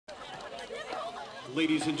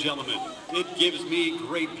Ladies and gentlemen, it gives me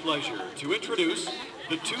great pleasure to introduce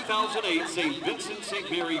the 2008 St. Vincent St.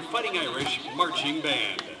 Mary Fighting Irish Marching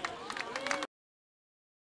Band.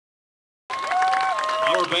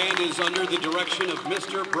 Our band is under the direction of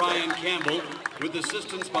Mr. Brian Campbell, with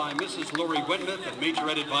assistance by Mrs. Lori Wenmouth and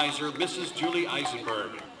Majorette Advisor Mrs. Julie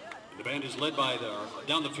Eisenberg. The band is led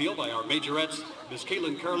down the field by our majorettes, Miss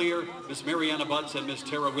Caitlin Carlier, Miss Mariana Butts, and Miss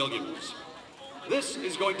Tara Williams. This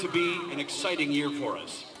is going to be an exciting year for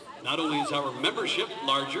us. Not only is our membership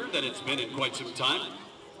larger than it's been in quite some time,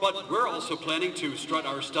 but we're also planning to strut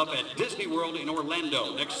our stuff at Disney World in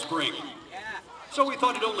Orlando next spring. So we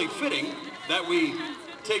thought it only fitting that we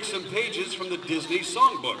take some pages from the Disney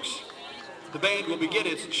songbooks. The band will begin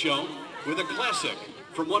its show with a classic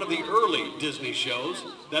from one of the early Disney shows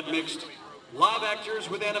that mixed live actors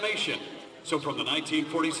with animation. So from the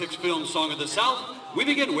 1946 film Song of the South, we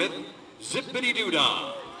begin with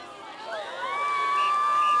Zippity-Doo-Dah.